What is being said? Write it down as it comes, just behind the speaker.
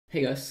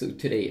Hey guys, so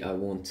today I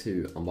want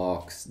to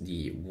unbox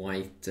the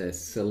white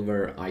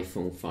silver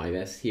iPhone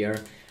 5s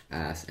here,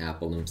 as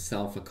Apple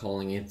themselves are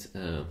calling it,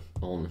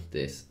 on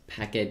this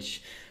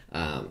package.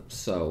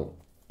 So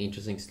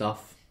interesting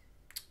stuff,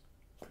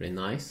 pretty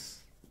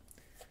nice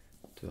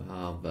to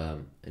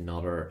have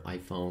another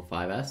iPhone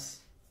 5s.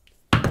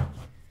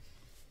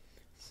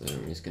 So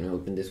I'm just gonna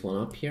open this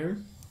one up here.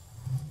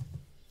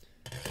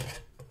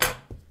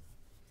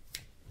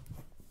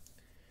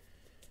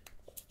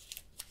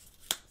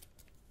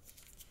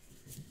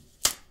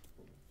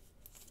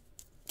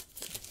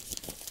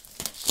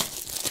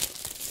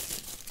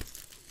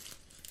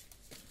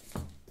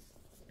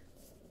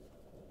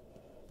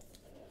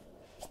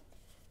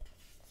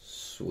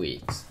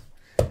 Sweet.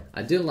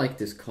 I do like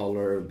this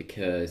color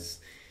because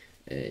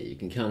you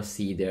can kind of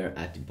see there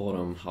at the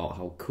bottom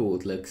how cool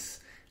it looks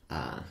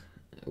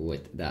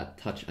with that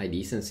Touch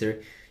ID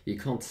sensor. You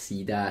can't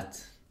see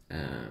that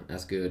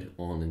as good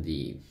on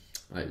the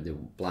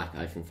black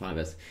iPhone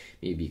 5s.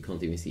 Maybe you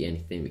can't even see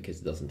anything because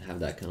it doesn't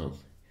have that kind of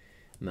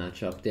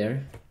match up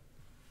there.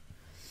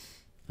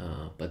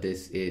 But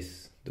this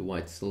is the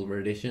white silver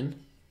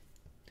edition.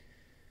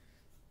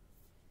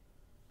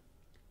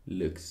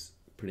 Looks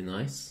pretty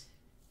nice.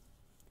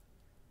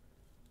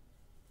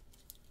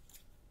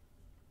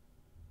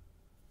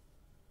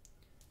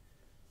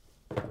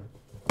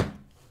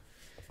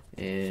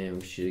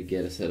 And we should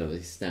get a set of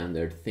the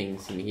standard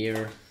things in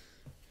here.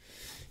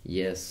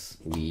 Yes,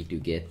 we do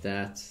get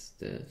that.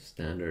 The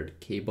standard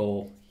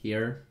cable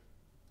here.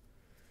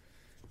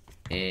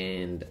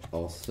 And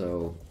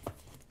also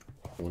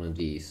one of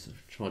these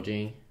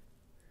charging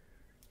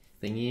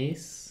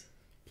thingies.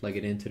 Plug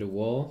it into the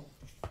wall.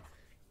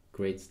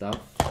 Great stuff.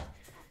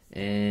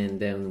 And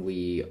then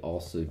we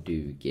also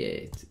do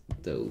get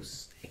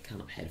those kind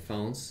of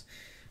headphones.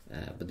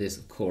 But this,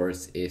 of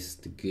course, is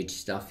the good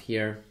stuff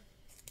here.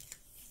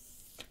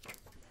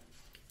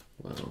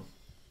 Wow.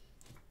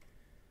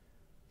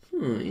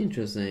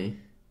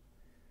 Interesting.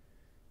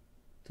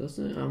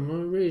 I'm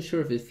not really sure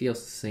if it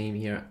feels the same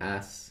here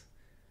as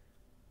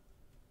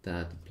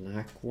that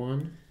black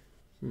one.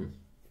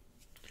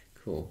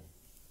 Cool.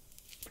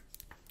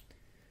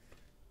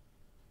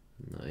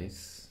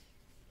 Nice.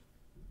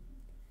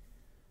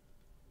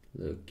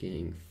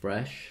 Looking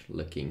fresh,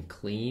 looking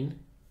clean.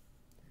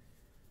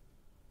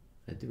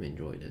 I do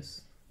enjoy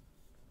this.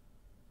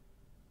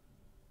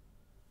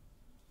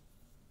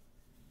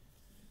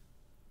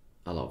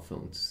 I love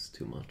phones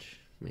too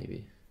much,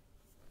 maybe.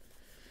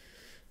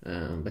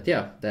 But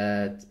yeah,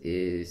 that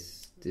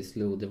is this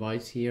little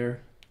device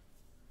here.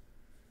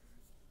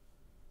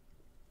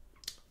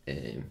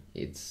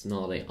 It's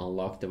not an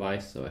unlocked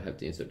device, so I have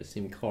to insert a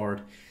SIM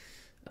card.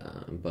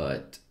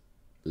 But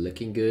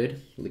looking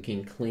good,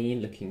 looking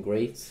clean, looking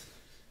great.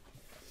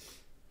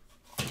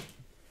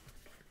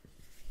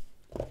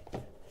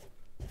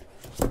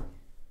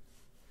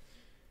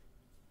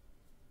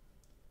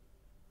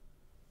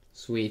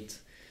 Sweet.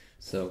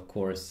 So of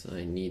course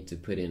I need to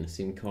put in a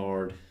SIM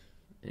card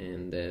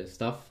and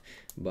stuff,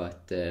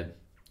 but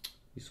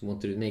just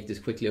wanted to make this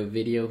quick little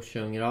video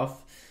showing it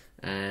off,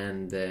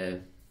 and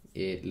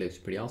it looks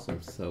pretty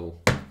awesome. So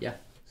yeah,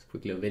 it's a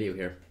quick little video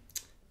here.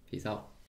 Peace out.